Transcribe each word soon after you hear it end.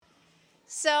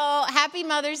So happy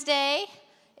Mother's Day.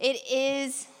 It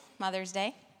is Mother's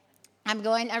Day.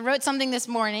 I wrote something this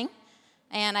morning,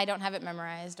 and I don't have it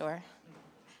memorized, so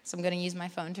I'm going to use my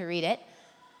phone to read it.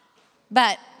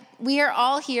 But we are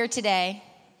all here today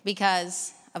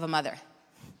because of a mother.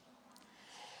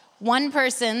 One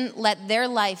person let their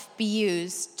life be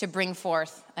used to bring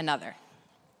forth another.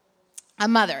 A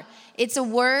mother. It's a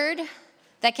word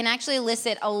that can actually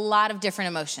elicit a lot of different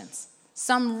emotions.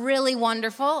 Some really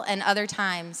wonderful, and other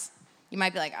times you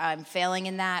might be like, I'm failing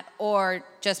in that, or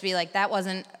just be like, that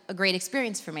wasn't a great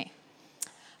experience for me.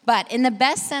 But in the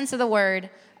best sense of the word,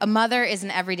 a mother is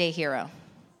an everyday hero,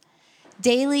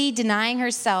 daily denying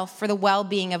herself for the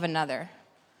well-being of another,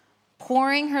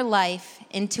 pouring her life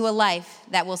into a life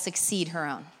that will succeed her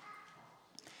own.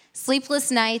 Sleepless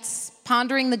nights,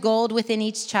 pondering the gold within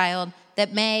each child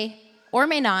that may or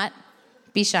may not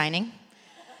be shining.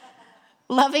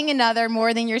 Loving another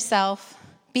more than yourself,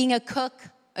 being a cook,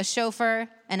 a chauffeur,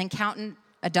 an accountant,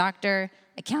 a doctor,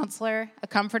 a counselor, a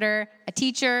comforter, a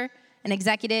teacher, an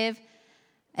executive,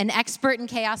 an expert in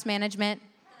chaos management,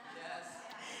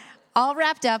 all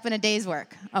wrapped up in a day's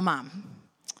work, a mom.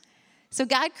 So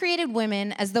God created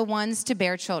women as the ones to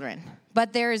bear children,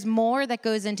 but there is more that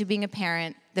goes into being a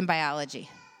parent than biology,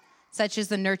 such as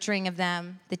the nurturing of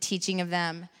them, the teaching of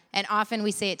them, and often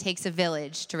we say it takes a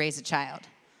village to raise a child.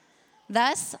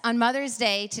 Thus, on Mother's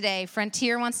Day today,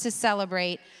 Frontier wants to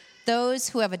celebrate those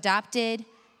who have adopted,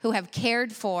 who have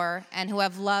cared for, and who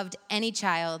have loved any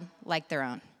child like their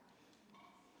own.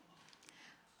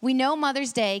 We know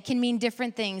Mother's Day can mean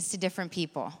different things to different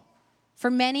people.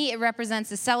 For many, it represents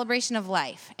a celebration of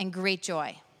life and great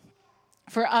joy.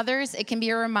 For others, it can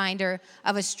be a reminder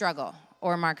of a struggle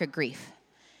or a mark of grief.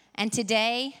 And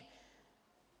today,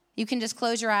 you can just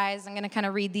close your eyes. I'm going to kind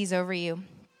of read these over you.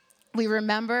 We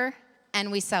remember and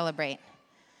we celebrate.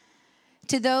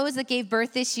 To those that gave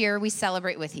birth this year, we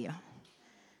celebrate with you.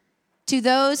 To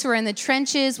those who are in the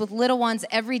trenches with little ones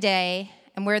every day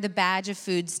and wear the badge of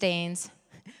food stains,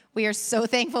 we are so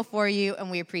thankful for you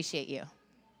and we appreciate you.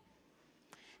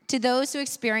 To those who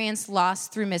experience loss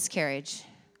through miscarriage,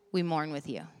 we mourn with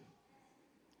you.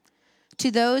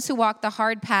 To those who walk the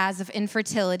hard paths of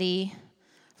infertility,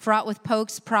 fraught with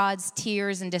pokes, prods,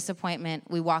 tears, and disappointment,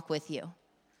 we walk with you.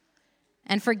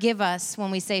 And forgive us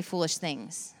when we say foolish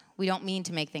things. We don't mean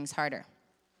to make things harder.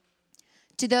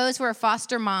 To those who are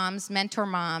foster moms, mentor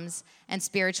moms, and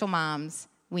spiritual moms,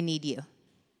 we need you.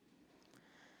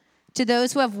 To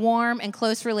those who have warm and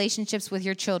close relationships with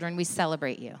your children, we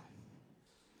celebrate you.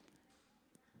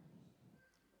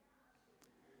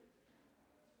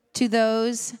 To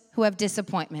those who have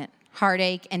disappointment,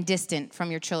 heartache, and distant from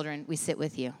your children, we sit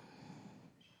with you.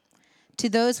 To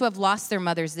those who have lost their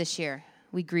mothers this year,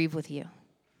 we grieve with you.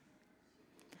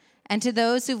 And to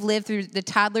those who've lived through the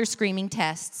toddler screaming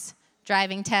tests,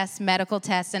 driving tests, medical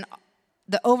tests, and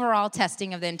the overall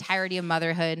testing of the entirety of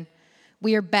motherhood,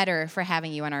 we are better for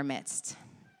having you in our midst.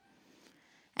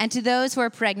 And to those who are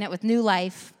pregnant with new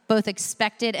life, both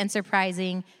expected and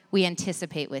surprising, we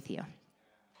anticipate with you.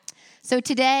 So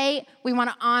today, we want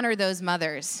to honor those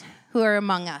mothers who are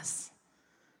among us,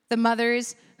 the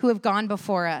mothers who have gone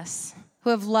before us,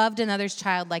 who have loved another's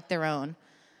child like their own.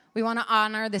 We want to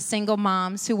honor the single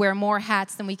moms who wear more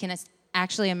hats than we can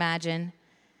actually imagine.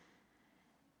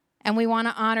 And we want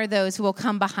to honor those who will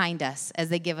come behind us as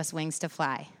they give us wings to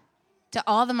fly. To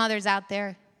all the mothers out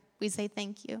there, we say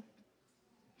thank you.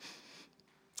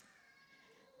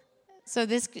 So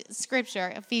this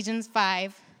scripture, Ephesians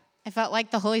 5, I felt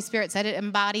like the Holy Spirit said it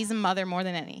embodies a mother more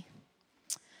than any.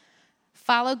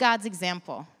 Follow God's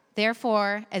example,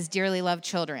 therefore, as dearly loved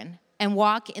children, and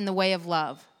walk in the way of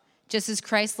love, just as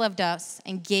Christ loved us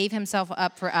and gave himself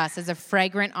up for us as a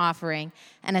fragrant offering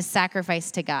and a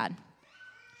sacrifice to God.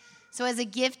 So as a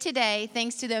gift today,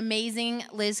 thanks to the amazing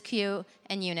Liz Q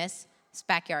and Eunice's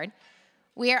backyard,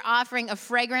 we are offering a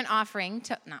fragrant offering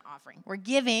we're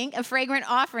giving a fragrant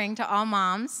offering to all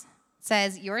moms. It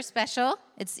says, you're special.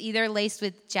 It's either laced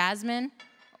with jasmine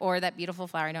or that beautiful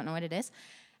flower, I don't know what it is.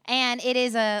 And it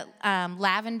is a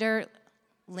lavender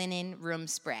linen room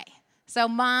spray. So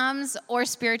moms or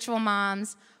spiritual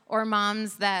moms or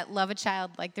moms that love a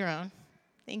child like their own.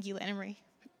 Thank you, Anna Marie.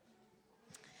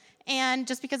 And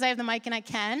just because I have the mic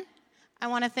and I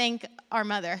want to thank our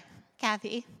mother,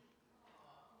 Kathy.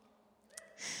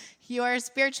 You are a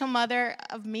spiritual mother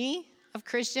of me, of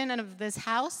Christian, and of this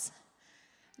house.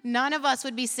 None of us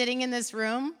would be sitting in this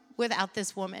room without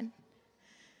this woman.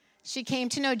 She came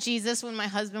to know Jesus when my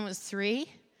husband was 3,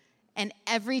 and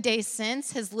every day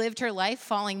since has lived her life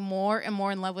falling more and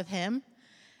more in love with him.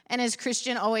 And as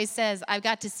Christian always says, I've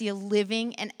got to see a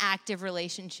living and active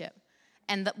relationship.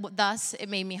 and thus it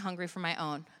made me hungry for my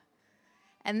own.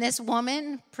 And this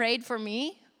woman prayed for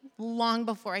me long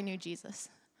before I knew Jesus.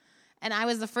 And I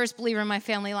was the first believer in my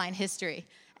family line history.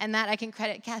 And that I can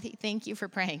credit Kathy. Thank you for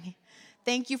praying.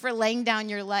 Thank you for laying down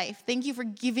your life. Thank you for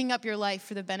giving up your life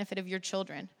for the benefit of your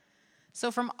children. So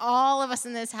from all of us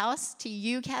in this house, to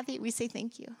you, Kathy, we say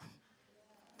thank you.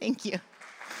 Thank you.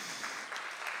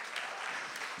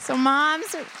 So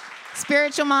moms,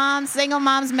 spiritual moms, single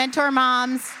moms, mentor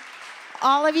moms,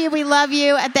 all of you, we love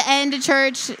you. At the end of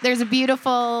church, there's a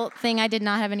beautiful thing I did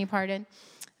not have any part in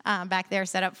back there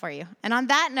set up for you. And on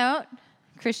that note,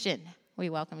 Christian, we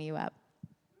welcome you up.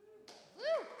 Woo.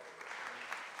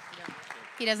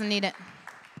 He doesn't need it.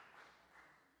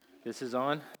 This is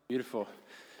on. Beautiful.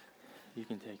 You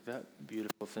can take that.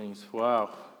 Beautiful things.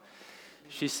 Wow.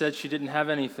 She said she didn't have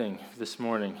anything this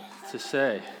morning to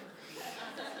say.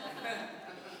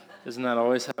 Isn't that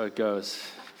always how it goes?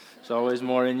 There's always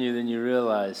more in you than you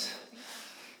realize.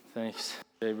 Thanks.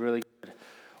 They're really good.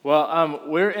 Well,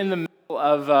 we're in the middle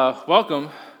of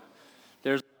welcome.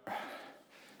 There's our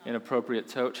inappropriate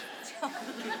tote.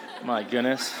 My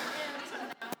goodness.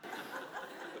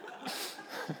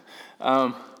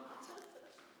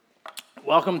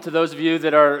 Welcome to those of you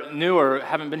that are new or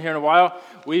haven't been here in a while.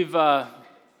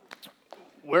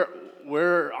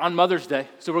 We're on Mother's Day,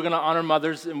 so we're going to honor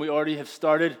mothers, and we already have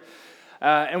started.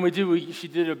 She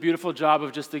did a beautiful job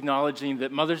of just acknowledging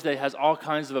that Mother's Day has all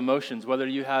kinds of emotions, whether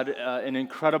you had an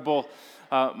incredible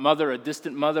mother, a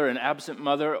distant mother, an absent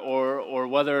mother, or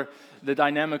whether the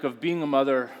dynamic of being a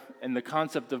mother and the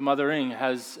concept of mothering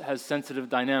has sensitive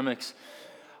dynamics.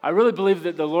 I really believe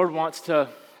that the Lord wants to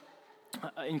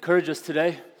encourage us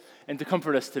today and to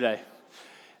comfort us today.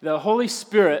 The Holy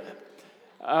Spirit,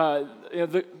 the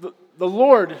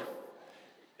Lord,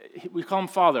 we call him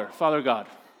Father God.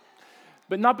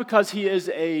 But not because he is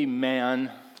a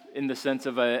man in the sense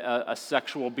of a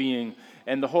sexual being,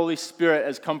 and the Holy Spirit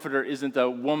as comforter isn't a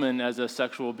woman as a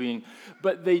sexual being.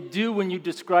 But they do, when you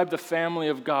describe the family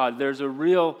of God, there's a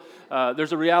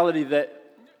reality that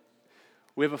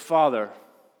we have a Father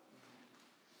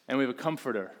and we have a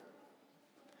comforter.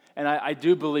 And I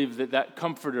do believe that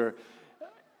comforter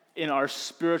in our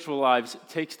spiritual lives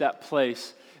takes that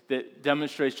place that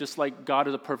demonstrates, just like God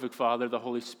is a perfect Father, the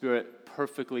Holy Spirit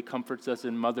perfectly comforts us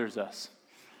and mothers us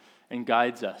and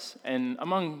guides us, and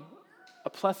among a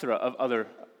plethora of other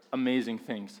amazing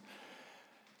things.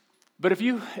 But if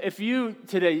you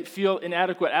today feel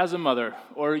inadequate as a mother,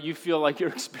 or you feel like your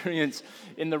experience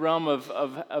in the realm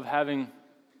of having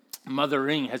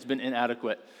mothering has been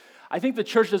inadequate, I think the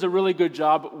church does a really good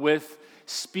job with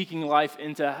speaking life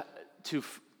into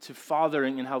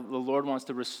fathering and how the Lord wants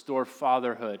to restore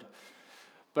fatherhood.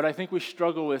 But I think we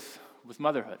struggle with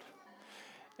motherhood.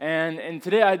 And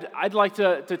today I'd like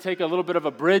to take a little bit of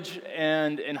a bridge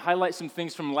and highlight some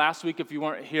things from last week. If you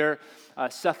weren't here,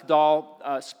 Seth Dahl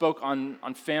spoke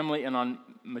on family and on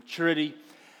maturity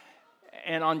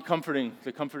and on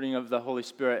the comforting of the Holy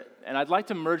Spirit. And I'd like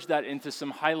to merge that into some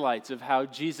highlights of how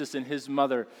Jesus and his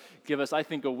mother give us, I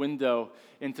think, a window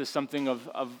into something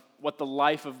of what the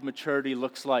life of maturity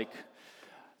looks like,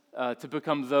 to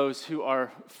become those who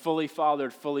are fully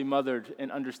fathered, fully mothered,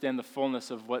 and understand the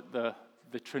fullness of what the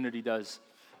Trinity does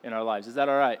in our lives. Is that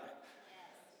all right? Yes.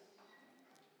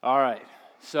 All right.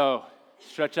 So,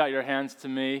 stretch out your hands to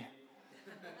me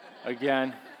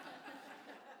again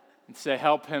and say,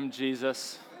 help him,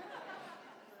 Jesus,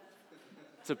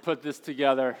 to put this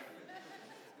together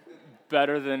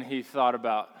better than he thought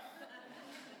about.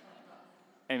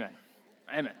 Amen.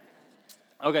 Amen.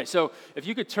 Okay, so if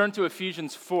you could turn to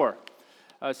Ephesians 4.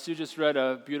 Sue just read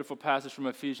a beautiful passage from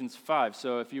Ephesians 5.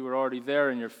 So if you were already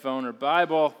there in your phone or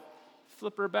Bible,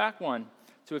 flip her back one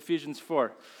to Ephesians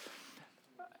 4.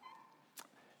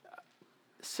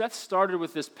 Seth started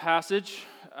with this passage.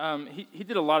 He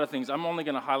did a lot of things. I'm only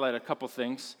going to highlight a couple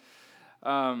things.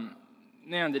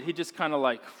 Man, did he just kind of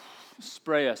like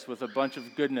spray us with a bunch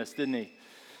of goodness, didn't he?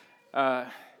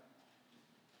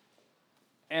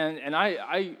 And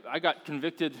I got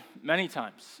convicted many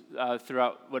times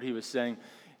throughout what he was saying.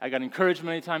 I got encouraged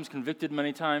many times, convicted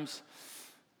many times,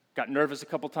 got nervous a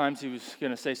couple times. He was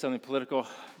going to say something political.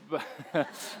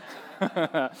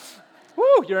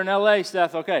 Woo, you're in L.A.,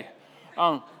 Seth. Okay.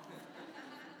 But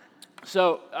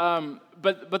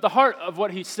the heart of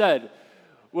what he said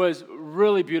was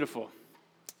really beautiful.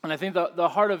 And I think the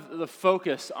heart of the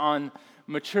focus on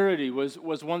maturity was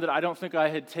one that I don't think I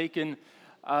had taken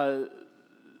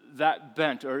that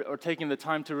bent or taking the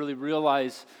time to really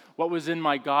realize what was in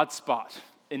my God spot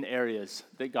in areas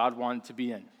that God wanted to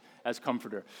be in as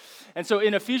comforter. And so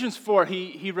in Ephesians 4,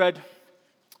 he read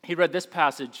he read this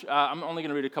passage. I'm only going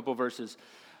to read a couple verses.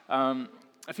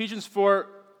 Ephesians 4,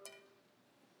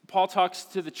 Paul talks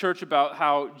to the church about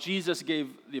how Jesus gave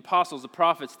the apostles, the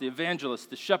prophets, the evangelists,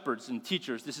 the shepherds, and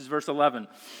teachers. This is verse 11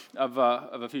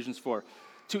 of Ephesians 4.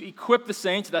 To equip the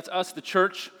saints, that's us, the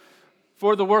church,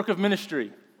 for the work of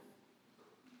ministry,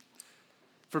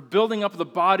 for building up the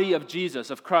body of Jesus,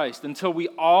 of Christ, until we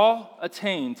all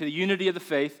attain to the unity of the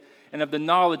faith and of the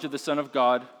knowledge of the Son of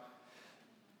God,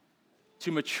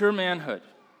 to mature manhood,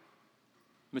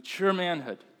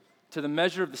 to the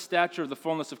measure of the stature of the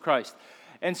fullness of Christ.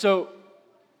 And so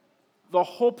the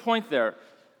whole point there,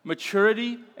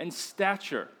 maturity and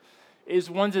stature, is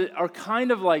ones that are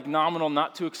kind of like nominal,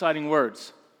 not too exciting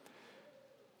words.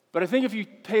 But I think if you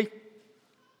pay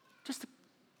just a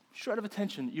shred of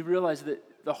attention, you realize that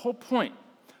the whole point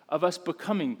of us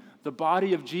becoming the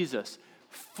body of Jesus,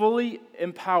 fully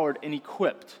empowered and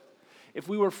equipped, if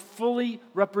we were fully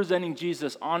representing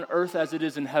Jesus on earth as it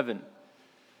is in heaven,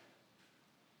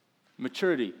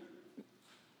 maturity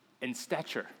and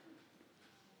stature,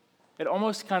 it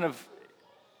almost kind of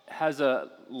has a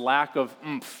lack of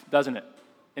oomph, doesn't it,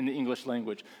 in the English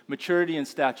language? Maturity and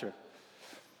stature.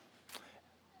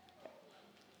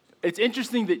 It's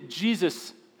interesting that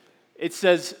Jesus, it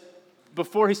says,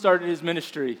 before he started his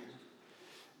ministry,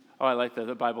 I like that,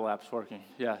 the Bible app's working,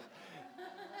 yeah.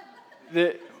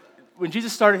 When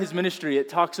Jesus started his ministry, it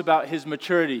talks about his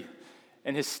maturity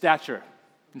and his stature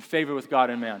in favor with God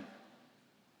and man.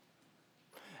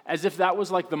 As if that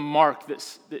was like the mark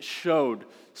that showed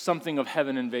something of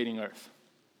heaven invading earth.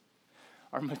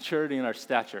 Our maturity and our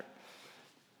stature.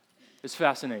 It's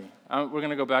fascinating. We're going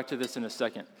to go back to this in a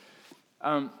second.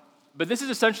 But this is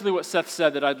essentially what Seth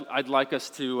said that I'd like us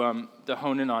to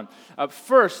hone in on.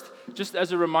 First, just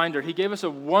as a reminder, he gave us a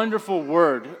wonderful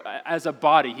word as a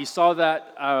body. He saw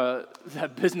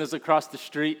that business across the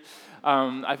street.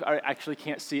 I actually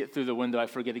can't see it through the window. I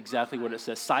forget exactly what it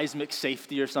says. Seismic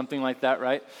safety or something like that,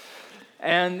 right?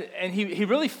 And he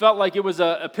really felt like it was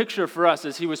a picture for us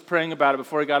as he was praying about it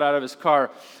before he got out of his car.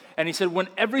 And he said, when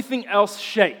everything else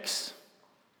shakes,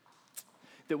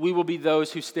 that we will be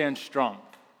those who stand strong.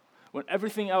 When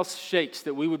everything else shakes,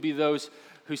 that we would be those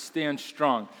who stand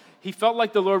strong. He felt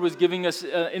like the Lord was giving us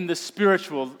in the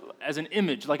spiritual as an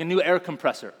image, like a new air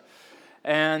compressor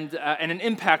and an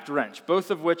impact wrench, both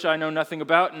of which I know nothing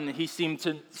about, and he seemed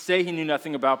to say he knew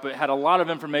nothing about, but had a lot of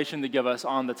information to give us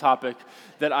on the topic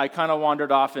that I kind of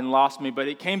wandered off and lost me. But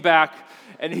it came back,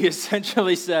 and he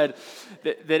essentially said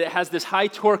that it has this high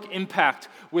torque impact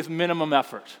with minimum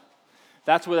effort.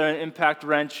 That's what an impact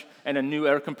wrench and a new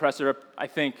air compressor, I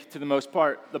think, to the most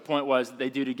part, the point was that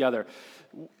they do together.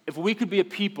 If we could be a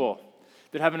people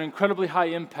that have an incredibly high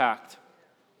impact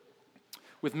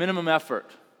with minimum effort,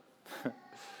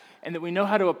 and that we know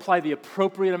how to apply the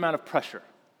appropriate amount of pressure,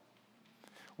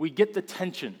 we get the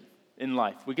tension in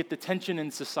life, we get the tension in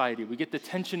society, we get the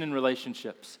tension in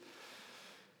relationships.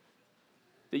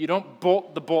 That you don't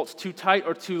bolt the bolts too tight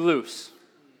or too loose.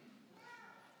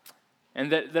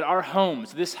 And that our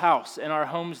homes, this house, and our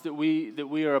homes that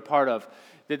we are a part of,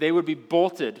 that they would be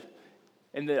bolted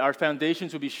and that our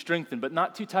foundations would be strengthened, but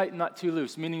not too tight and not too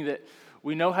loose, meaning that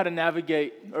we know how to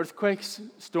navigate earthquakes,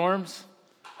 storms,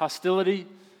 hostility,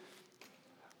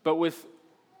 but with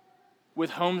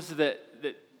homes that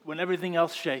when everything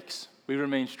else shakes, we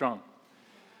remain strong.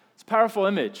 It's a powerful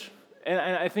image, and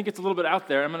I think it's a little bit out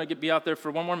there. I'm going to be out there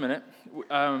for one more minute.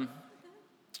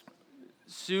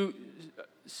 Sue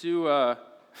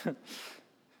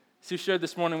shared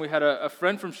this morning we had a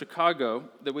friend from Chicago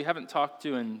that we haven't talked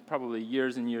to in probably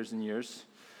years and years and years,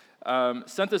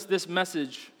 sent us this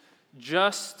message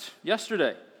just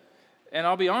yesterday. And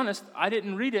I'll be honest, I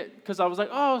didn't read it because I was like,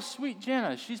 oh, sweet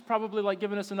Jana, she's probably like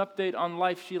giving us an update on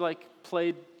life. She like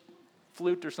played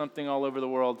flute or something all over the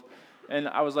world. And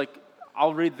I was like,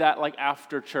 I'll read that like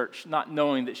after church, not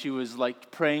knowing that she was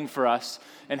like praying for us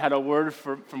and had a word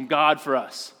from God for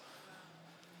us.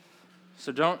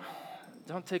 So don't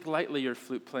take lightly your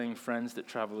flute-playing friends that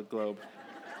travel the globe.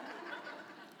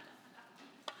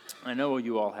 I know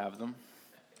you all have them.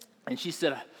 And she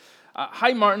said,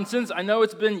 hi, Martinsons. I know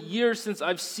it's been years since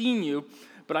I've seen you,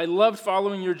 but I loved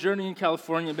following your journey in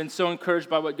California. I've been so encouraged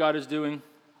by what God is doing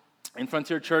in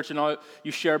Frontier Church and all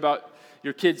you share about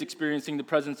your kids experiencing the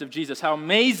presence of Jesus. How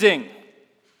amazing.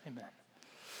 Amen.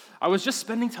 I was just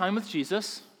spending time with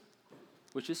Jesus,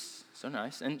 which is so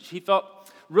nice, and he felt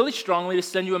really strongly to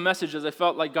send you a message as I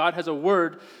felt like God has a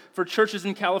word for churches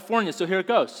in California. So here it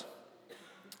goes.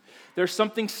 There's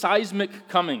something seismic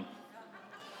coming.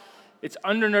 It's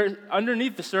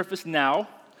underneath the surface now,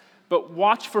 but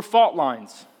watch for fault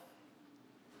lines.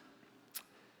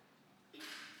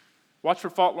 Watch for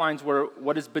fault lines where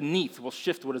what is beneath will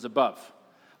shift what is above.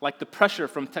 Like the pressure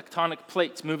from tectonic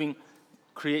plates moving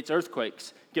creates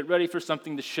earthquakes. Get ready for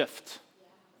something to shift.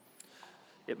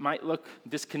 It might look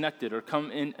disconnected or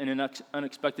come in an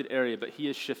unexpected area, but he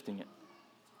is shifting it.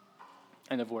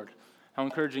 End of word. How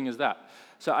encouraging is that?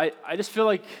 So I just feel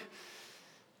like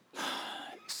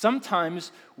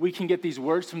sometimes we can get these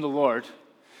words from the Lord,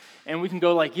 and we can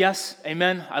go like, yes,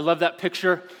 amen, I love that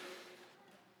picture.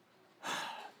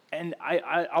 And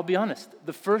I'll be honest,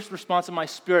 the first response of my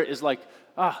spirit is like,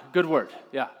 good word,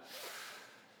 yeah.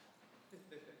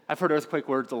 I've heard earthquake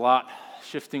words a lot,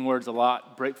 shifting words a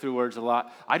lot, breakthrough words a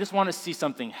lot. I just want to see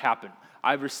something happen.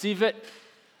 I receive it,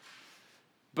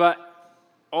 but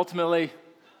ultimately,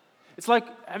 it's like,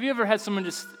 have you ever had someone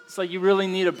it's like you really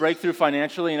need a breakthrough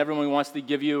financially and everyone wants to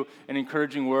give you an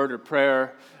encouraging word or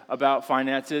prayer about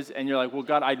finances, and you're like, well,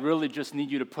 God, I really just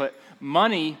need you to put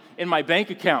money in my bank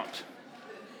account.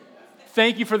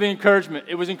 Thank you for the encouragement.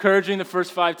 It was encouraging the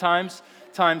first 5 times.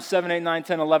 Times 7, 8, 9,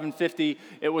 10, 11, 50.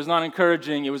 It was not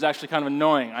encouraging. It was actually kind of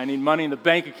annoying. I need money in the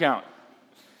bank account.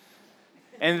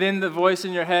 And then the voice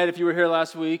in your head, if you were here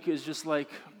last week, is just like,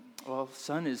 well,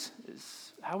 son,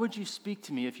 how would you speak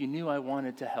to me if you knew I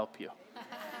wanted to help you?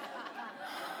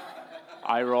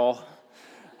 Eye roll.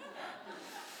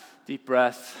 Deep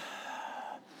breath.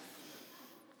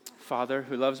 Father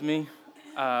who loves me,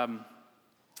 well,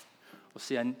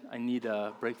 see, I need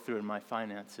a breakthrough in my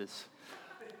finances.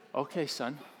 Okay,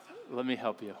 son, let me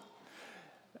help you.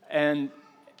 And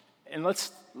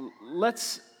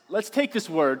let's take this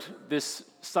word, this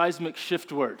seismic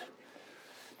shift word,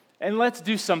 and let's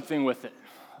do something with it.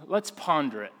 Let's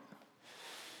ponder it.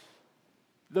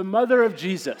 The mother of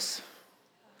Jesus,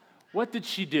 what did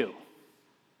she do?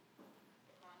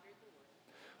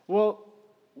 Well,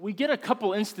 we get a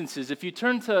couple instances. If you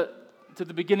turn to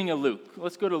the beginning of Luke,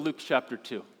 let's go to Luke chapter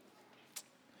 2.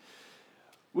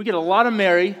 We get a lot of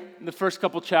Mary in the first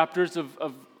couple chapters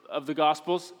of the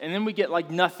Gospels, and then we get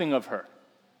like nothing of her.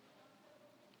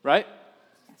 Right?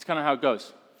 It's kind of how it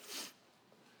goes.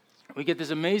 We get this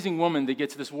amazing woman that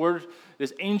gets this word,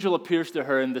 this angel appears to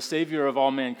her, and the Savior of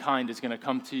all mankind is going to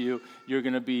come to you. You're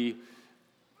going to be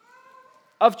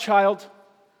of child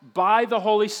by the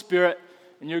Holy Spirit,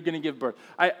 and you're going to give birth.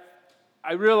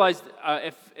 I realized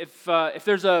if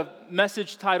there's a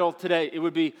message title today, it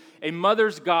would be A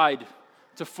Mother's Guide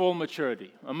to Full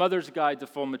Maturity. A Mother's Guide to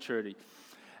Full Maturity.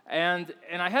 And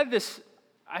I had this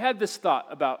thought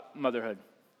about motherhood.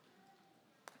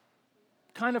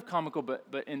 Kind of comical, but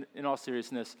in all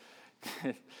seriousness,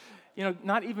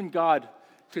 not even God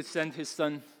could send his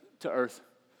son to earth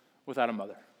without a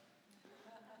mother.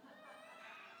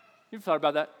 You ever thought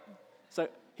about that? It's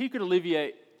like he could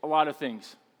alleviate a lot of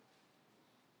things,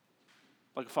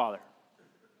 like a father.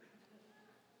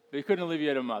 But he couldn't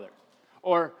alleviate a mother.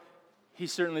 Or he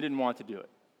certainly didn't want to do it.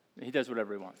 He does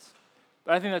whatever he wants.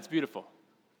 But I think that's beautiful.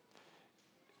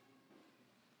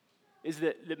 Is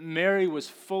that Mary was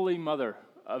fully mother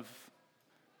of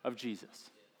Jesus.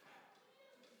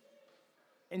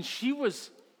 And she was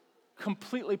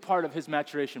completely part of his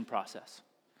maturation process.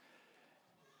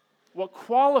 What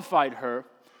qualified her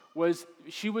was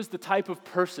she was the type of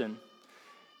person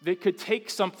that could take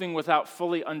something without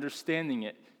fully understanding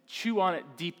it, chew on it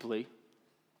deeply,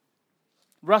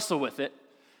 wrestle with it,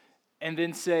 and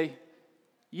then say,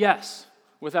 yes,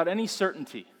 without any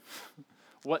certainty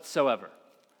whatsoever.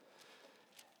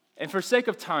 And for sake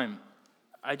of time,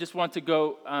 I just want to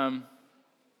go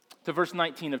to verse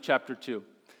 19 of chapter 2.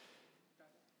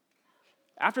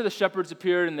 After the shepherds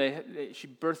appeared and she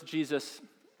birthed Jesus,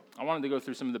 I wanted to go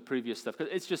through some of the previous stuff,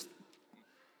 because it's just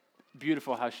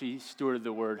beautiful how she stewarded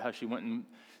the word, how she went and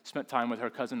spent time with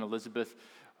her cousin Elizabeth.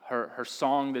 Her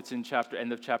song that's in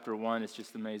end of chapter 1 is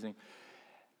just amazing.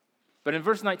 But in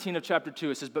verse 19 of chapter 2,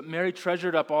 it says, "But Mary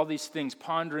treasured up all these things,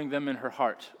 pondering them in her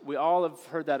heart." We all have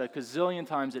heard that a gazillion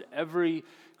times at every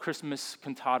Christmas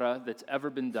cantata that's ever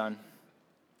been done.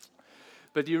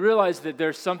 But do you realize that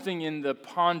there's something in the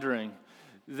pondering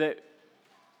that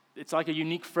it's like a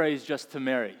unique phrase just to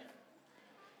Mary?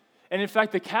 And in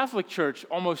fact, the Catholic Church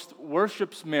almost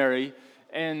worships Mary,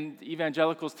 and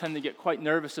evangelicals tend to get quite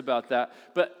nervous about that.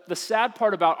 But the sad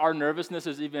part about our nervousness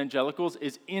as evangelicals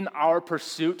is in our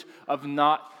pursuit of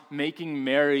not making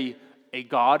Mary a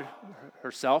god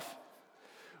herself,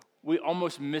 we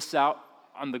almost miss out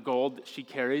on the gold that she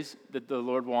carries, that the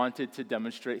Lord wanted to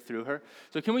demonstrate through her.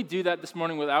 So can we do that this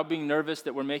morning without being nervous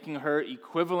that we're making her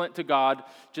equivalent to God?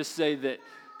 Just say that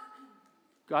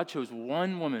God chose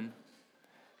one woman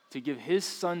to give his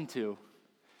son to,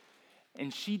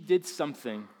 and she did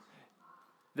something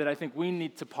that I think we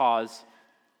need to pause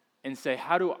and say,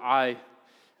 how do I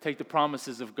take the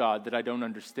promises of God that I don't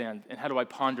understand, and how do I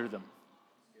ponder them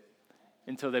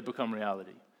until they become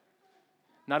reality?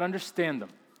 Not understand them.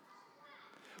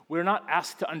 We're not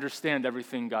asked to understand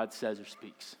everything God says or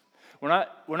speaks. We're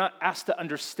not asked to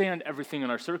understand everything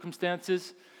in our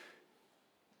circumstances,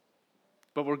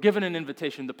 but we're given an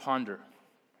invitation to ponder.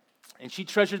 And she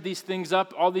treasured these things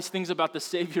up, all these things about the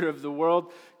Savior of the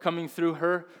world coming through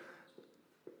her.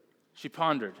 She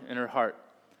pondered in her heart.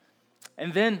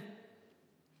 And then,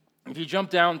 if you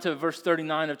jump down to verse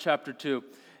 39 of chapter 2,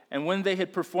 and when they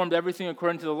had performed everything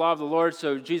according to the law of the Lord,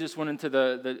 so Jesus went into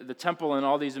the temple, and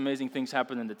all these amazing things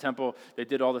happened in the temple. They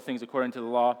did all the things according to the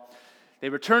law. They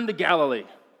returned to Galilee,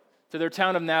 to their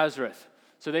town of Nazareth.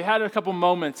 So they had a couple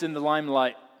moments in the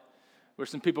limelight where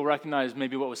some people recognized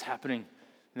maybe what was happening.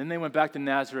 And then they went back to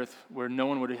Nazareth, where no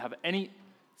one would have any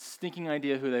stinking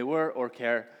idea who they were or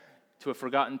care, to a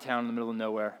forgotten town in the middle of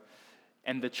nowhere.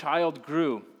 And the child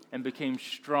grew and became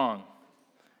strong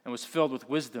and was filled with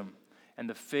wisdom, and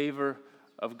the favor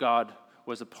of God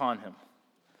was upon him.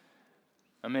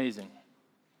 Amazing.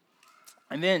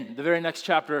 And then the very next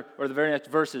chapter, or the very next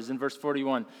verses, in verse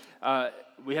 41,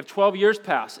 we have 12 years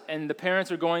pass, and the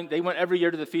parents are going, they went every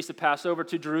year to the Feast of Passover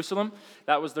to Jerusalem.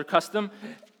 That was their custom.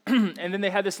 And then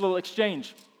they had this little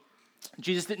exchange.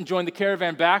 Jesus didn't join the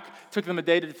caravan back. It took them a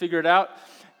day to figure it out.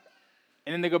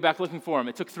 And then they go back looking for him.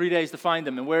 It took 3 days to find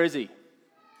him. And where is he?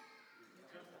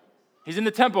 He's in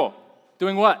the temple.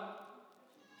 Doing what?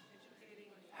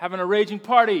 Having a raging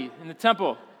party in the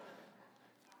temple.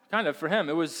 Kind of, for him.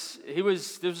 This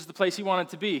was the place he wanted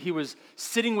to be. He was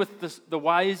sitting with the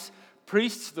wise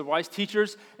priests, the wise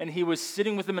teachers, and he was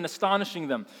sitting with them and astonishing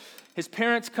them. His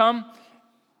parents come,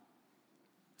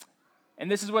 and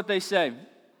this is what they say.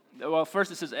 Well,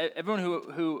 first it says, everyone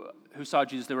who saw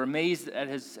Jesus, they were amazed at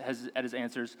his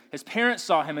answers. His parents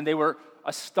saw him, and they were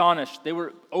astonished. They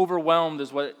were overwhelmed,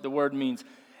 is what the word means.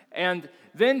 And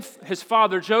then his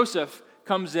father, Joseph,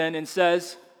 comes in and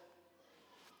says,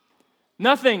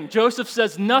 nothing. Joseph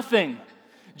says nothing.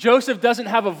 Joseph doesn't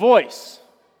have a voice.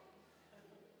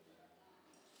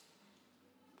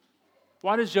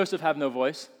 Why does Joseph have no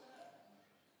voice?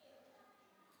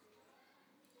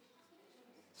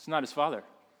 It's not his father.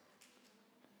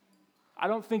 I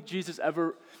don't think Jesus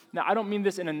ever, now I don't mean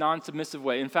this in a non-submissive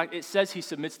way. In fact, it says he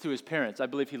submits to his parents. I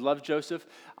believe he loved Joseph.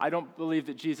 I don't believe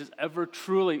that Jesus ever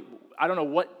truly, I don't know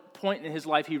what point in his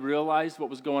life he realized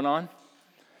what was going on.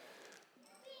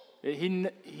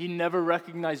 He never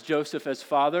recognized Joseph as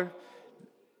father.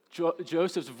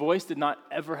 Joseph's voice did not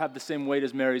ever have the same weight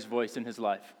as Mary's voice in his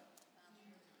life.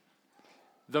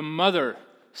 The mother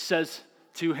says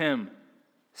to him,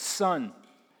 son,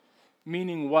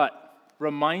 meaning what?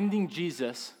 Reminding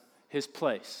Jesus his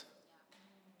place.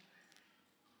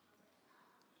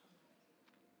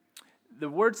 The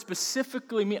word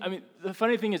specifically the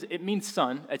funny thing is it means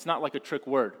son. It's not like a trick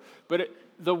word. But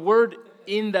the word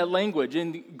in that language,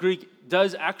 in Greek,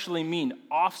 does actually mean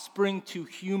offspring to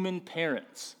human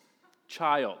parents,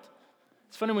 child.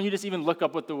 It's funny when you just even look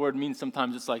up what the word means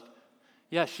sometimes. It's like,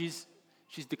 yeah, she's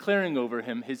declaring over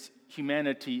him his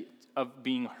humanity of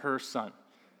being her son.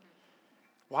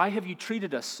 Why have you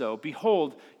treated us so?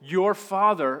 Behold, your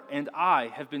father and I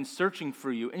have been searching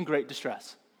for you in great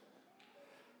distress.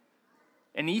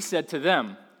 And he said to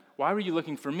them, why were you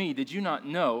looking for me? Did you not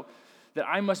know that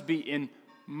I must be in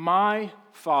my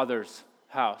father's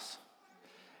house?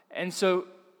 And so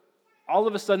all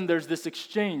of a sudden there's this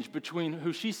exchange between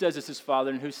who she says is his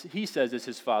father and who he says is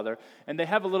his father, and they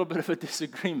have a little bit of a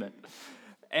disagreement.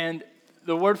 And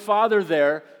the word father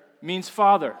there means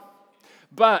father,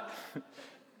 but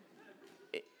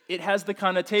it has the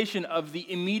connotation of the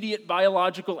immediate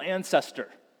biological ancestor.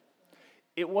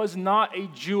 It was not a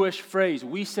Jewish phrase.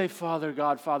 We say Father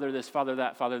God, Father this, Father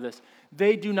that, Father this.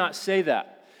 They do not say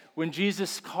that. When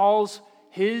Jesus calls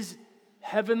his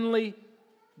heavenly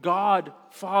God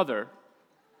Father,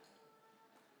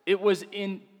 it was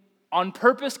on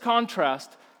purpose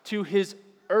contrast to his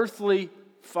earthly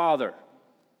father.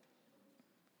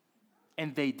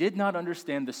 And they did not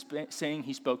understand the saying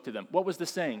he spoke to them. What was the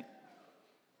saying?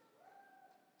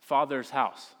 Father's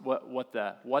house. What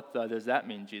the does that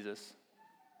mean, Jesus?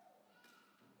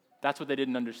 That's what they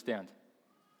didn't understand.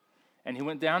 And he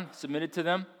went down, submitted to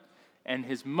them, and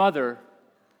his mother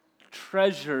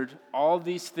treasured all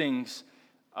these things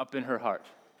up in her heart.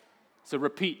 So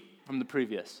repeat from the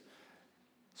previous.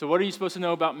 So what are you supposed to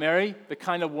know about Mary? The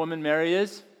kind of woman Mary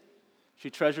is? She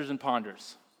treasures and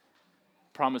ponders.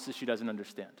 Promises she doesn't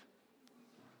understand.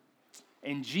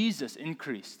 And Jesus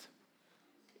increased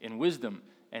in wisdom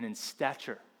and in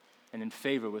stature and in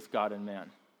favor with God and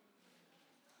man.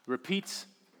 Repeats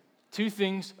Two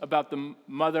things about the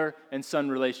mother and son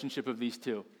relationship of these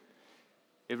two.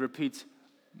 It repeats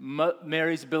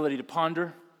Mary's ability to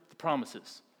ponder the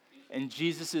promises and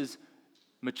Jesus'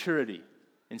 maturity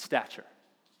in stature.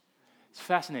 It's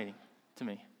fascinating to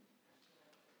me.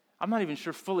 I'm not even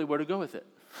sure fully where to go with it.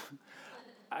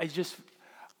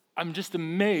 I'm just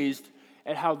amazed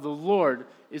at how the Lord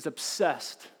is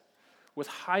obsessed with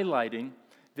highlighting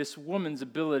this woman's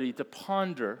ability to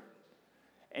ponder,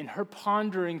 and her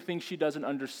pondering things she doesn't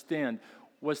understand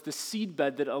was the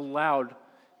seedbed that allowed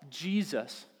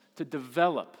Jesus to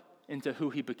develop into who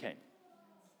he became.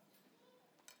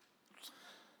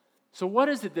 So what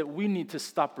is it that we need to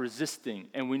stop resisting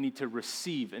and we need to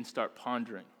receive and start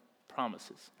pondering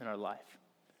promises in our life?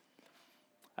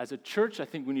 As a church, I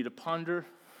think we need to ponder,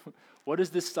 what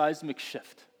is this seismic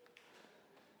shift?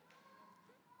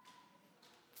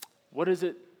 What does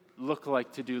it look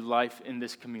like to do life in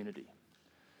this community?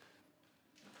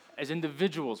 As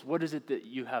individuals, what is it that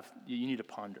you need to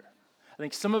ponder? I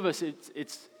think some of us,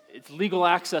 it's legal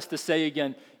access to say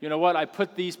again, you know what, I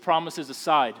put these promises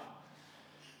aside,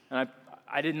 and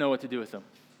I didn't know what to do with them.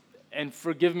 And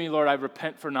forgive me, Lord, I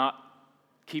repent for not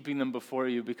keeping them before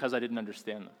you because I didn't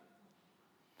understand them.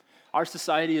 Our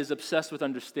society is obsessed with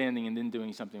understanding and then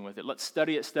doing something with it. Let's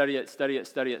study it,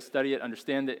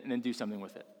 understand it, and then do something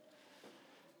with it.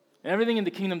 And everything in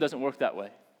the kingdom doesn't work that way.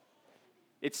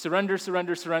 It's surrender,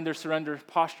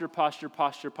 posture,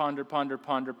 ponder,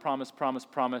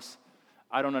 promise.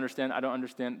 I don't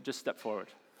understand, just step forward.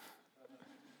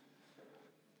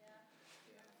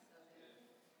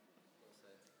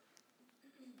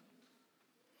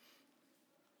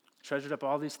 Treasured up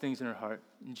all these things in her heart,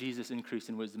 and Jesus increased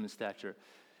in wisdom and stature.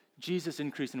 Jesus'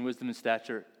 increase in wisdom and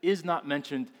stature is not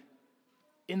mentioned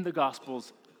in the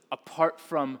Gospels apart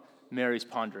from Mary's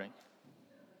pondering.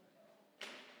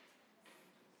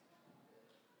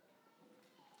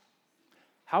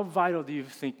 How vital do you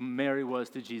think Mary was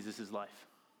to Jesus' life?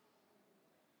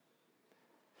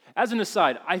 As an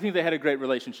aside, I think they had a great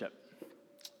relationship.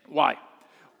 Why?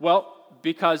 Well,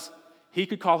 because he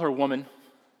could call her woman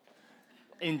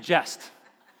in jest.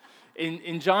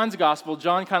 In John's gospel,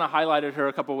 John kind of highlighted her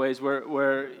a couple ways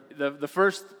where the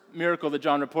first miracle that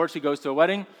John reports, he goes to a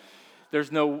wedding. They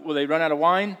run out of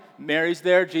wine. Mary's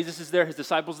there. Jesus is there. His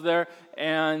disciples are there.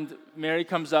 And Mary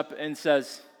comes up and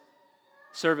says,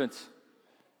 servants.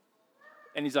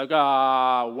 And he's like,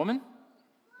 woman?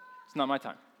 It's not my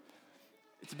time.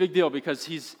 It's a big deal because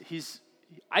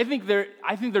I think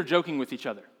they're joking with each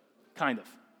other, kind of.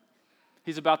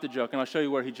 He's about to joke, and I'll show you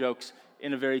where he jokes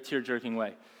in a very tear-jerking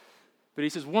way. But he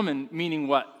says, woman, meaning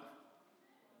what?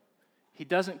 He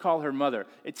doesn't call her mother.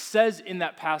 It says in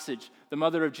that passage, the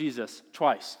mother of Jesus,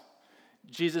 twice.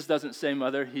 Jesus doesn't say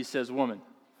mother, he says woman.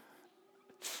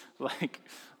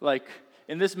 Like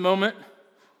in this moment,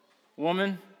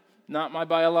 woman, not my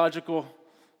biological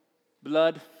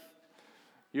blood.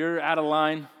 You're out of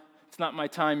line. It's not my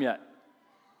time yet.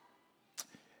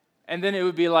 And then it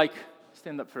would be like,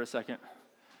 stand up for a second.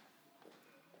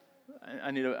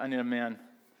 I need a man.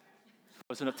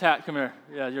 Listen up, Tat, come here.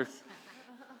 Yeah,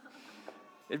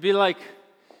 it'd be like,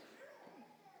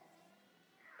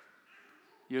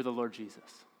 you're the Lord Jesus.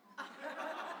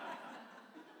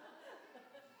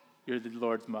 You're the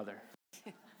Lord's mother.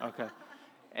 Okay.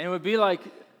 And it would be like,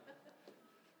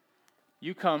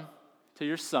 you come to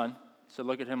your son, so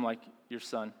look at him like your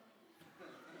son.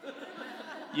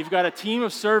 You've got a team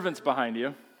of servants behind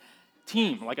you.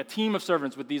 Like a team of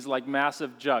servants with these like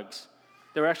massive jugs.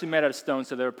 They were actually made out of stone,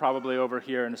 so they were probably over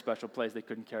here in a special place. They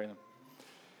couldn't carry them.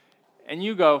 And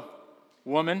you go,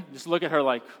 woman, just look at her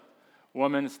like,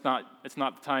 woman, it's not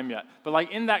the time yet. But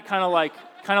like in that kind of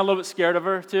a little bit scared of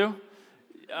her too.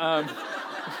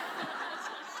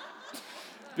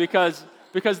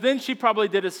 Because then she probably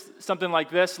did something like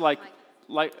this, like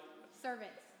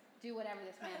servants, do whatever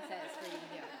this man says for you to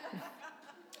do.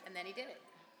 And then he did it.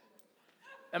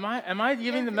 Am I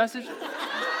giving the message?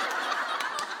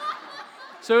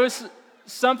 So it's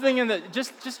something in the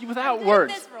just without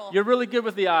words. You're really good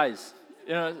with the eyes.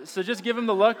 So just give him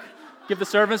the look, give the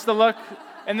servants the look,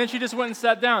 and then she just went and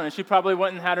sat down, and she probably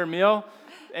went and had her meal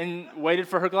and waited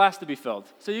for her glass to be filled.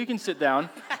 So you can sit down.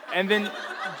 And then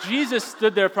Jesus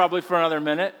stood there probably for another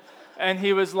minute, and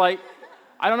he was like,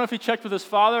 I don't know if he checked with his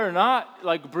father or not,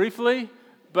 like briefly,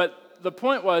 but the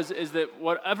point is that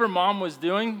whatever mom was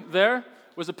doing there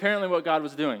was apparently what God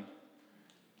was doing.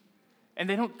 And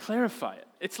they don't clarify it.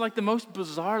 It's like the most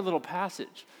bizarre little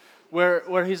passage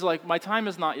where he's like, my time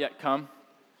has not yet come.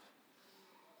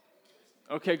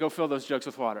 Okay, go fill those jugs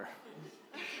with water.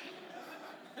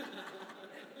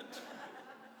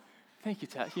 Thank you,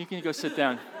 Tat. You can go sit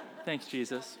down. Thanks,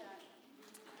 Jesus.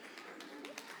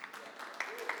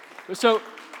 So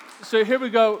here we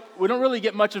go. We don't really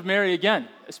get much of Mary again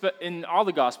in all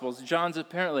the Gospels. John's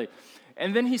apparently.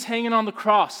 And then he's hanging on the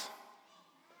cross.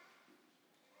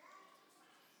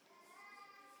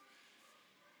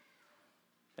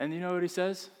 And you know what he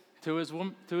says to his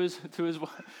woman?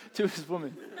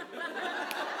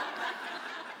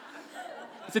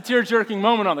 It's a tear-jerking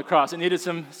moment on the cross. It needed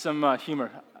some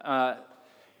humor.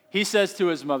 He says to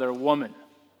his mother, "Woman,"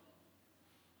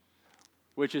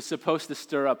 which is supposed to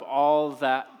stir up all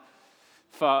that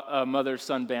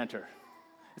mother-son banter.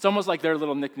 It's almost like their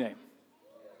little nickname.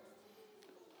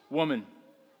 "Woman,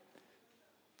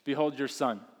 behold your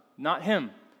son." Not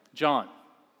him, John,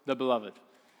 the beloved.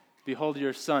 "Behold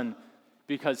your son,"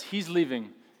 because he's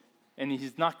leaving, and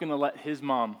he's not going to let his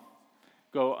mom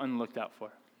go unlooked out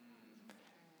for.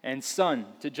 And "son,"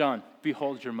 to John,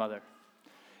 "behold your mother."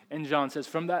 And John says,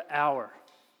 from that hour,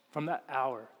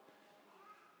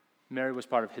 Mary was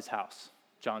part of his house,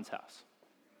 John's house.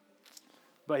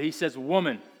 But he says,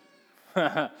 "Woman."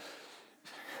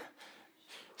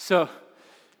 So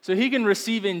he can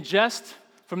receive ingest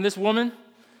from this woman,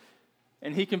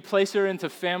 and he can place her into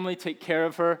family, take care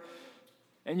of her.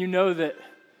 And you know that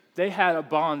they had a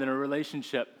bond and a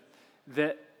relationship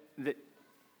that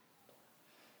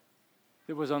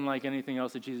was unlike anything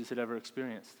else that Jesus had ever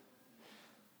experienced.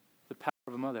 The power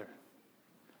of a mother.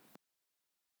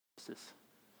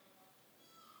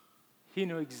 He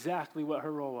knew exactly what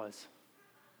her role was.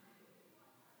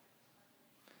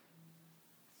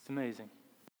 It's amazing.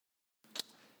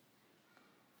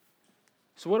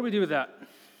 So what do we do with that?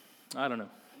 I don't know.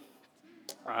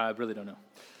 I really don't know.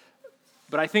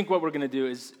 But I think what we're going to do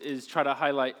is try to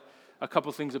highlight a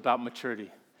couple things about maturity.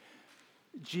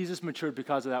 Jesus matured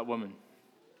because of that woman.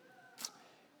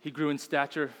 He grew in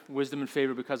stature, wisdom, and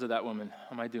favor because of that woman.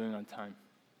 How am I doing on time?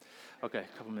 Okay,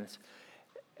 a couple minutes.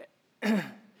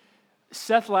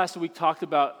 Seth last week talked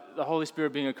about the Holy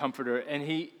Spirit being a comforter, and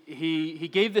he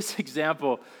gave this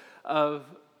example of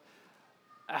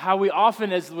how we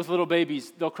often, as with little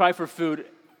babies, they'll cry for food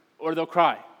or they'll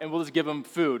cry, and we'll just give them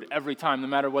food every time, no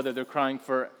matter whether they're crying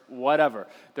for whatever.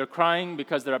 They're crying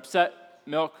because they're upset,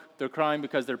 milk. They're crying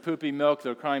because they're poopy, milk.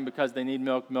 They're crying because they need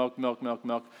milk.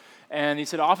 And he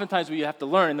said, oftentimes we have to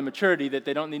learn in the maturity that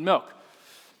they don't need milk.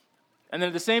 And then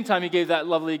at the same time, he gave that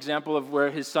lovely example of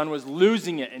where his son was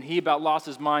losing it, and he about lost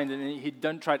his mind, and he'd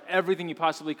tried everything he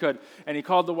possibly could. And he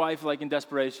called the wife, like, in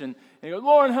desperation, and he goes,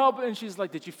 "Lauren, help!" And she's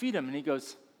like, "Did you feed him?" And he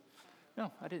goes,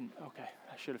 "No, I didn't." "Okay,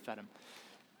 I should have fed him."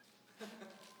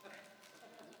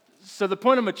 So the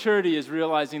point of maturity is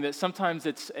realizing that sometimes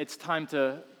it's time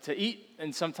to eat,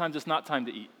 and sometimes it's not time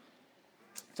to eat.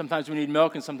 Sometimes we need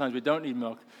milk, and sometimes we don't need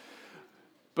milk.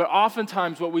 But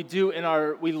oftentimes what we do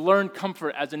we learn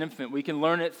comfort as an infant. We can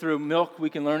learn it through milk, we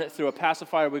can learn it through a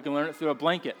pacifier, we can learn it through a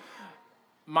blanket.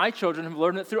 My children have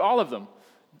learned it through all of them.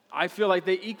 I feel like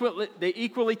they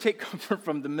equally take comfort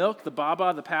from the milk, the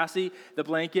baba, the passy, the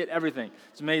blanket, everything.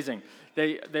 It's amazing.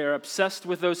 They are obsessed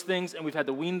with those things, and we've had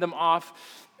to wean them off.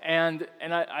 And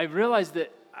I realized that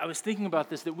I was thinking about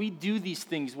this, that we do these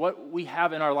things, what we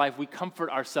have in our life, we comfort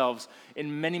ourselves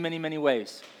in many, many, many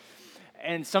ways.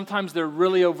 And sometimes they're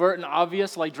really overt and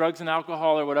obvious, like drugs and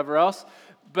alcohol or whatever else.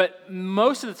 But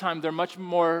most of the time, they're much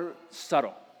more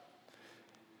subtle.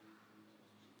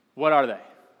 What are they?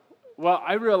 Well,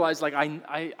 I realize, like,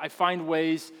 I find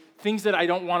ways, things that I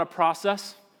don't want to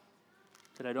process,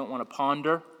 that I don't want to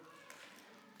ponder,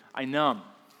 I numb.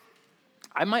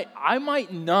 I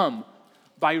might numb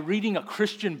by reading a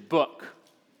Christian book,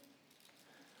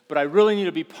 but I really need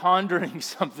to be pondering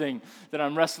something that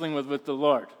I'm wrestling with the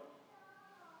Lord.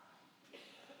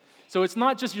 So it's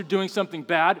not just you're doing something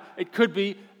bad. It could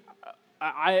be,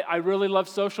 I really love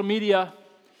social media,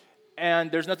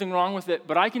 and there's nothing wrong with it,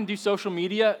 but I can do social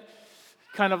media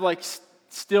kind of like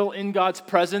still in God's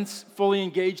presence, fully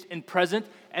engaged and present,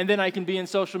 and then I can be in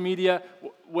social media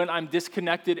when I'm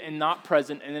disconnected and not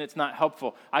present, and then it's not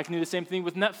helpful. I can do the same thing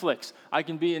with Netflix. I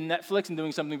can be in Netflix and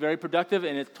doing something very productive,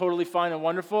 and it's totally fine and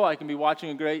wonderful. I can be watching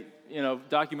a great,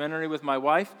 documentary with my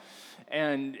wife,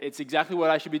 and it's exactly what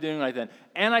I should be doing right then.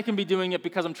 And I can be doing it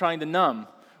because I'm trying to numb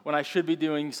when I should be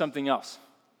doing something else.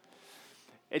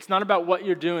 It's not about what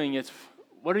you're doing. It's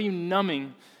what are you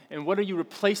numbing and what are you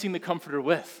replacing the comforter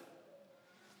with?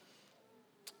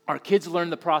 Our kids learn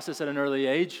the process at an early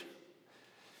age,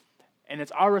 and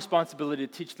it's our responsibility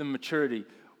to teach them maturity.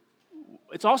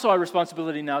 It's also our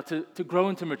responsibility now to grow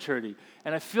into maturity.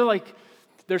 And I feel like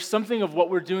there's something of what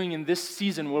we're doing in this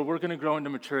season where we're going to grow into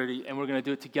maturity and we're going to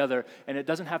do it together, and it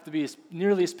doesn't have to be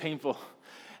nearly as painful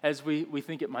as we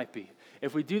think it might be.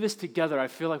 If we do this together, I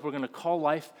feel like we're going to call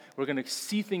life, we're going to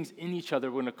see things in each other,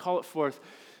 we're going to call it forth,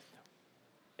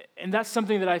 And that's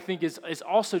something that I think is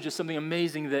also just something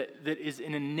amazing that is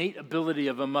an innate ability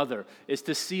of a mother, is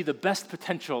to see the best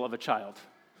potential of a child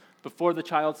before the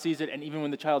child sees it, and even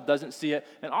when the child doesn't see it,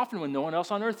 and often when no one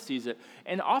else on earth sees it.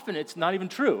 And often it's not even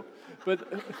true. But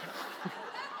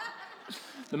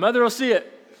the mother will see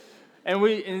it. And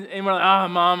we're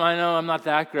like, Mom, I know I'm not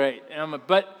that great. And I'm like,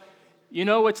 but you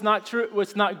know what's not true,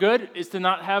 what's not good, is to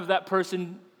not have that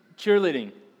person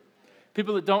cheerleading.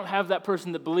 People that don't have that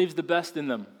person that believes the best in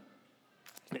them,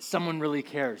 that someone really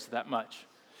cares that much.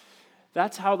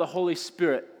 That's how the Holy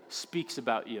Spirit speaks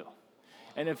about you.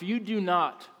 And if you do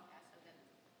not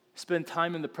spend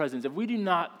time in the presence, if we do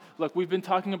not, look, we've been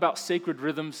talking about sacred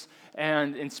rhythms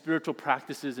and in spiritual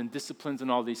practices and disciplines and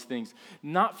all these things,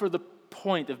 not for the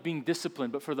point of being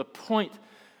disciplined, but for the point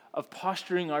of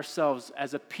posturing ourselves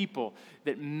as a people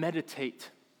that meditate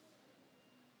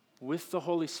with the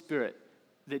Holy Spirit,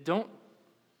 that don't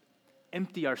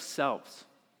empty ourselves,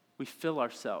 we fill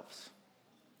ourselves.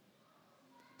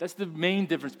 That's the main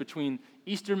difference between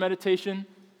Easter meditation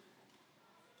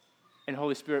and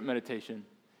Holy Spirit meditation.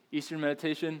 Easter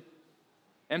meditation,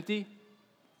 empty.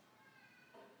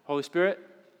 Holy Spirit,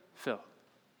 fill.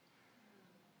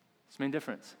 It's the main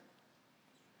difference.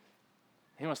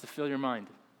 He wants to fill your mind.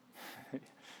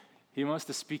 He wants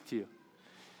to speak to you.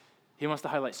 He wants to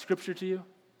highlight Scripture to you.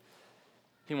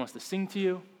 He wants to sing to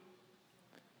you.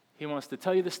 He wants to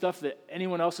tell you the stuff that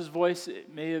anyone else's voice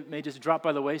may just drop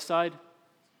by the wayside.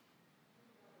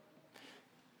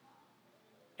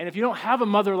 And if you don't have a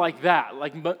mother like that,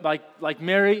 like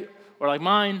Mary, or like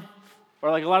mine, or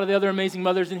like a lot of the other amazing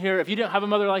mothers in here, if you don't have a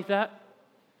mother like that,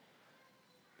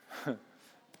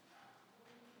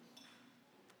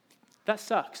 that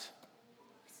sucks.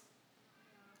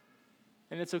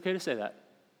 And it's okay to say that.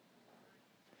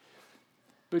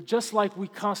 But just like we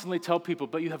constantly tell people,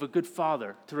 but you have a good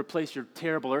father to replace your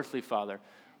terrible earthly father,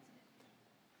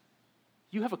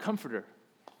 you have a comforter.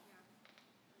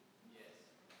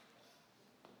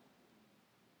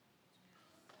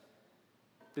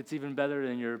 That's even better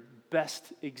than your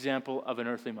best example of an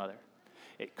earthly mother.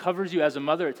 It covers you as a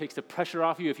mother. It takes the pressure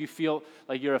off you if you feel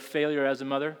like you're a failure as a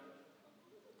mother,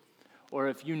 or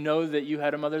if you know that you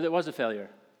had a mother that was a failure.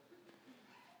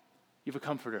 You have a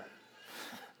comforter.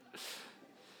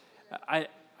 I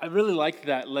really liked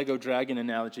that Lego dragon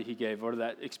analogy he gave, or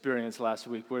that experience last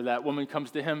week, where that woman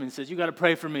comes to him and says, "You got to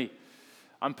pray for me.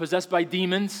 I'm possessed by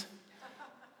demons,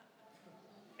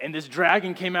 and this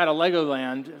dragon came out of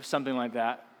Legoland," or something like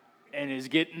that, "and is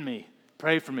getting me.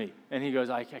 Pray for me." And he goes,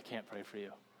 I can't pray for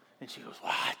you. And she goes,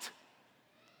 "What?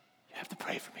 You have to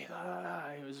pray for me."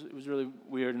 It was really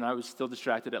weird, and I was still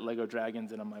distracted at Lego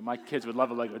dragons, and I'm like, my kids would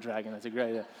love a Lego dragon. That's a great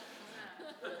idea.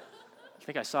 I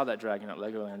think I saw that dragon at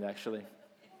Legoland, actually.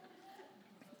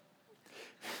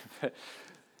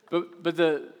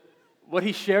 But what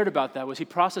he shared about that was he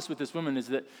processed with this woman is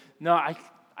that, no, I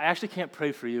actually can't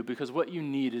pray for you, because what you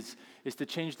need is to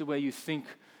change the way you think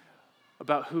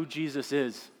about who Jesus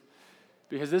is.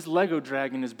 Because this Lego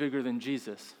dragon is bigger than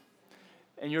Jesus.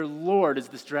 And your Lord is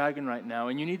this dragon right now,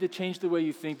 and you need to change the way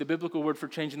you think. The biblical word for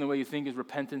changing the way you think is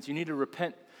repentance. You need to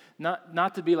repent,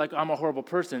 not to be like, I'm a horrible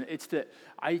person. It's that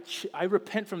I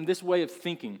repent from this way of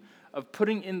thinking, of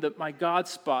putting in my God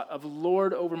spot of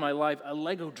Lord over my life, a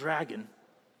Lego dragon,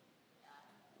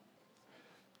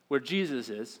 where Jesus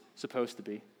is supposed to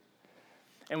be.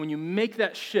 And when you make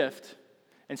that shift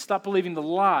and stop believing the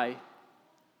lie,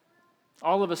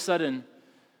 all of a sudden,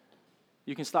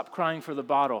 you can stop crying for the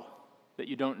bottle that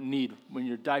you don't need when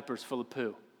your diaper's full of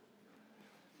poo.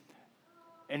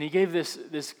 And he gave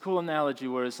this cool analogy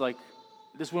where it's like,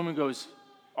 this woman goes,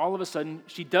 all of a sudden,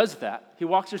 she does that. He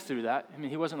walks her through that. I mean,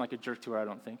 he wasn't like a jerk to her, I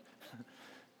don't think.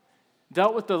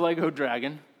 Dealt with the Lego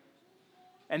dragon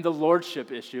and the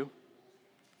lordship issue.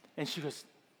 And she goes,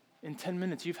 in 10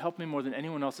 minutes, you've helped me more than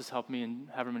anyone else has helped me in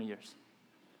however many years.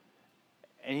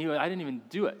 And he goes, I didn't even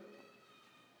do it.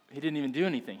 He didn't even do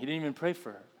anything. He didn't even pray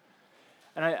for her.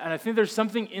 And I think there's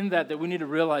something in that we need to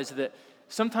realize, that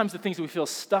sometimes the things that we feel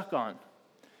stuck on,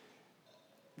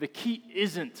 the key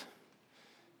isn't,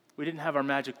 we didn't have our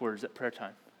magic words at prayer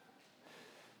time.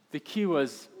 The key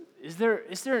was, is there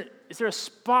a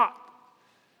spot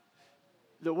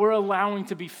that we're allowing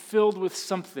to be filled with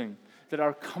something that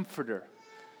our comforter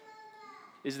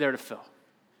is there to fill?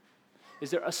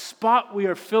 Is there a spot we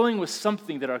are filling with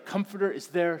something that our comforter is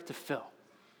there to fill?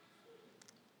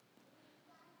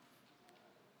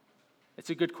 It's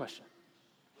a good question.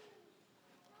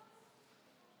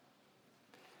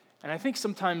 And I think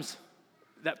sometimes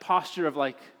that posture of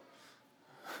like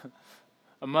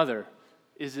a mother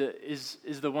is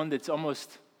the one that's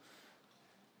almost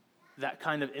that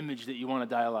kind of image that you want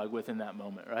to dialogue with in that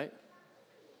moment, right?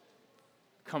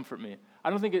 Comfort me. I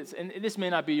don't think it's, and this may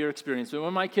not be your experience, but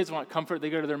when my kids want comfort, they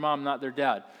go to their mom, not their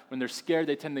dad. When they're scared,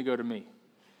 they tend to go to me.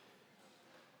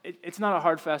 It's not a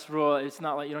hard, fast rule. It's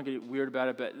not like you don't get weird about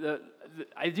it, but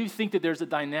I do think that there's a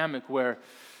dynamic where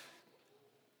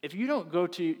if you don't go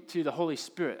to the Holy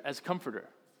Spirit as comforter,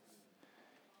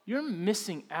 you're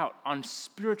missing out on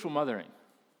spiritual mothering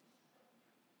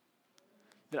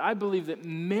that I believe that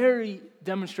Mary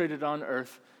demonstrated on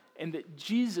earth and that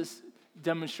Jesus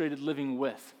demonstrated living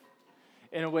with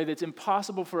in a way that's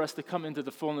impossible for us to come into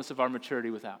the fullness of our maturity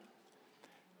without.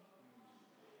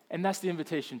 And that's the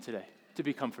invitation today, to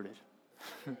be comforted.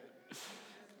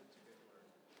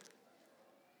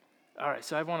 All right,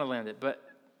 so I want to land it, but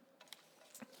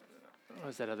what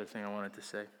was that other thing I wanted to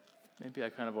say? Maybe I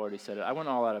kind of already said it. I went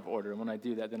all out of order, and when I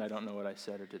do that, then I don't know what I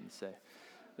said or didn't say.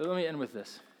 But let me end with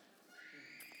this.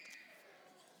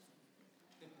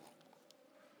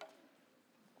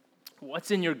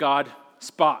 What's in your God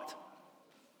spot?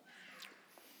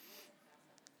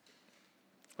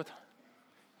 What?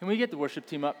 Can we get the worship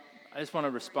team up? I just want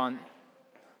to respond.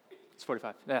 It's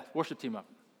 45. Yeah, worship team up.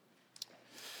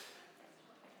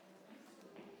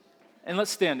 And let's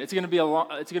stand. It's going to be a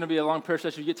long prayer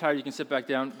session. If you get tired, you can sit back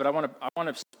down. But I want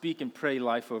to speak and pray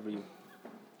life over you.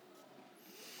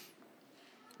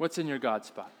 What's in your God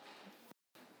spot?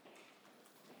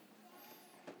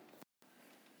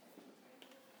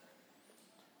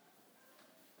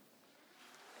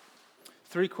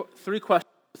 Three questions,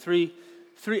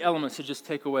 three elements to just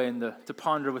take away and to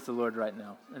ponder with the Lord right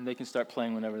now, and they can start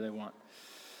playing whenever they want.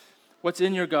 What's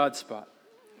in your God spot?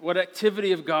 What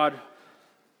activity of God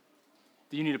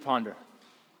do you need to ponder?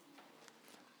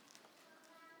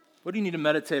 What do you need to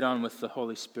meditate on with the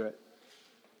Holy Spirit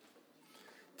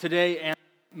today and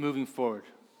moving forward?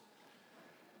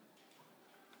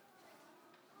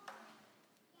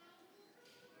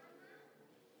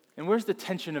 And where's the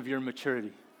tension of your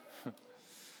maturity?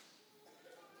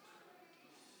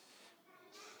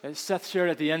 As Seth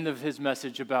shared at the end of his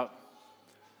message about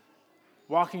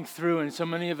walking through, and so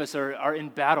many of us are in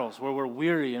battles where we're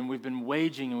weary and we've been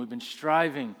waging and we've been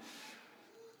striving.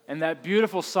 And that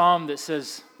beautiful psalm that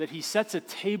says that he sets a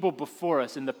table before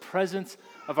us in the presence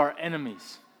of our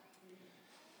enemies.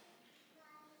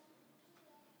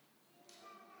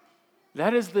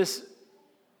 That is this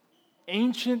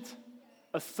ancient,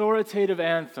 authoritative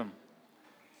anthem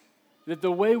that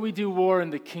the way we do war in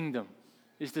the kingdom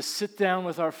is to sit down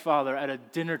with our Father at a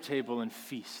dinner table and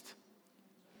feast.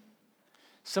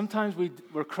 Sometimes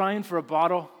we're crying for a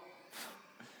bottle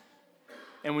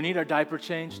and we need our diaper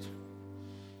changed.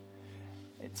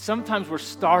 And sometimes we're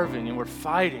starving and we're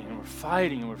fighting and we're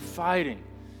fighting and we're fighting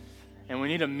and we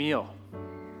need a meal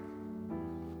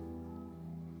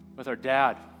with our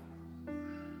dad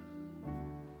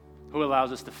who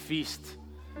allows us to feast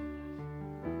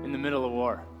in the middle of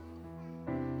war.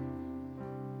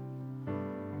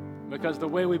 Because the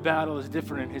way we battle is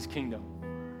different in his kingdom.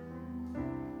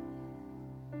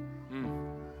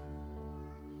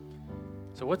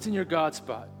 So what's in your God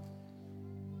spot?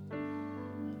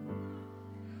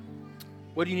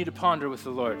 What do you need to ponder with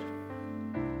the Lord?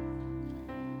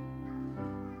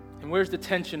 And where's the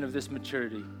tension of this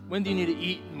maturity? When do you need to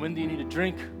eat, and when do you need to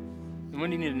drink, and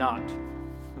when do you need to not?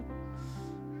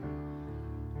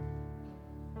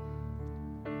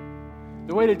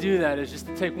 The way to do that is just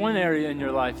to take one area in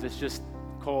your life that's just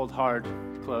cold, hard,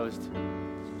 closed.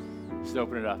 Just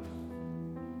open it up.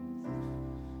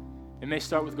 It may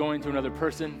start with going to another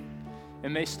person. It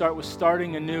may start with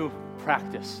starting a new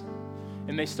practice.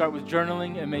 It may start with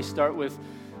journaling. It may start with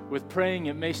praying.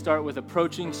 It may start with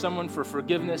approaching someone for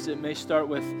forgiveness. It may start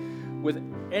with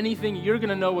anything. You're going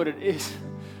to know what it is.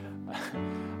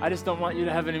 I just don't want you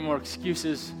to have any more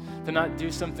excuses to not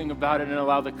do something about it and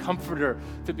allow the Comforter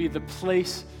to be the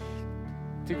place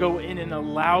to go in and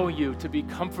allow you to be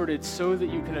comforted so that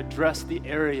you can address the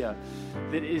area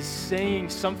that is saying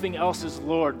something else is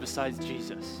Lord besides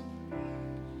Jesus.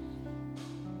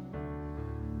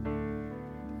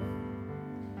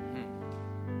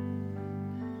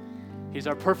 He's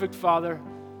our perfect Father,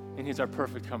 and he's our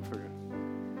perfect Comforter.